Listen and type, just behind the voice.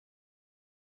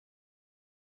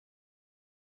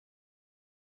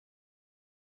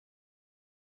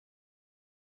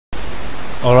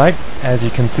Alright, as you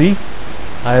can see,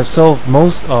 I have solved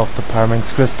most of the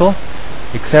Pyraminx Crystal,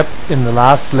 except in the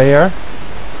last layer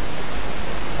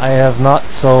I have not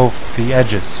solved the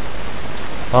edges.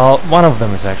 Well, one of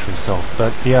them is actually solved,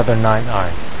 but the other 9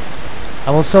 aren't. I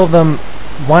will solve them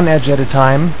one edge at a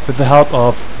time with the help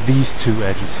of these 2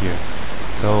 edges here.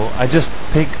 So I just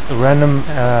pick a random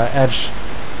edge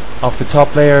of the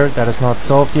top layer that is not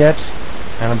solved yet,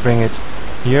 and I bring it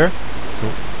here.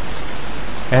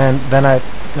 And then I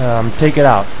take it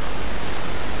out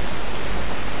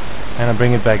and I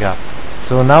bring it back up.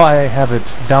 So now I have it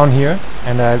down here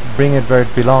and I bring it where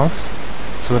it belongs,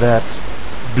 so that's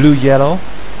blue yellow.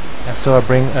 And so I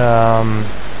bring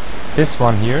this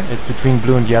one here, it's between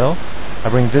blue and yellow. I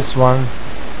bring this one,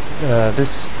 this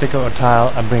sticker or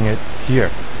tile, I bring it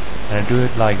here and I do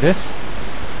it like this.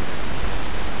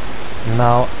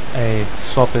 Now I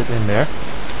swap it in there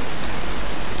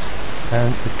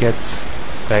and it gets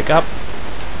back up.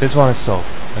 This one is solved.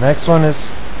 The next one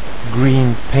is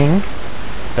green pink,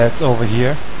 that's over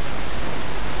here.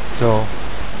 So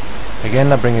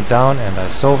again I bring it down and I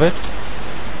solve it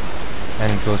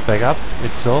and it goes back up.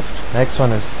 It's solved. Next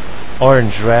one is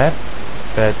orange red,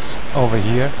 that's over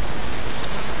here.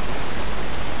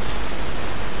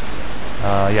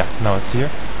 Yeah, now it's here.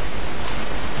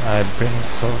 I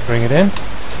bring it in.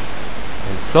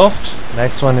 It's solved.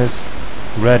 Next one is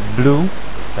red blue,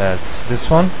 that's this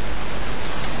one.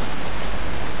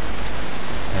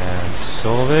 And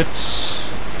solve it.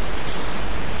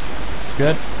 It's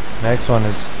good. Next one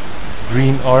is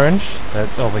green orange,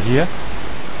 that's over here.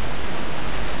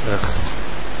 Ugh.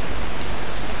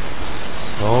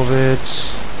 Solve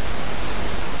it.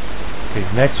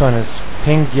 Okay, next one is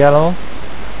pink yellow,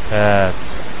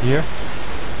 that's here.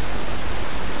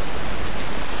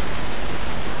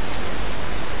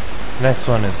 Next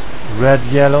one is red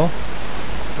yellow,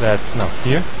 that's not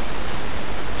here.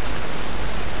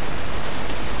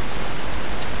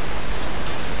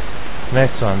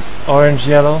 Next one's orange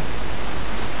yellow,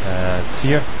 that's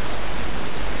here.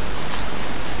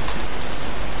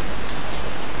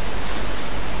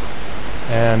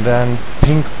 And then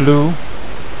pink blue,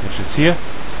 which is here.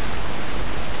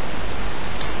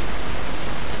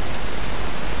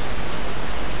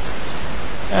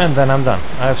 And then I'm done.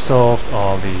 I've solved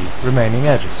all the remaining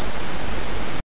edges.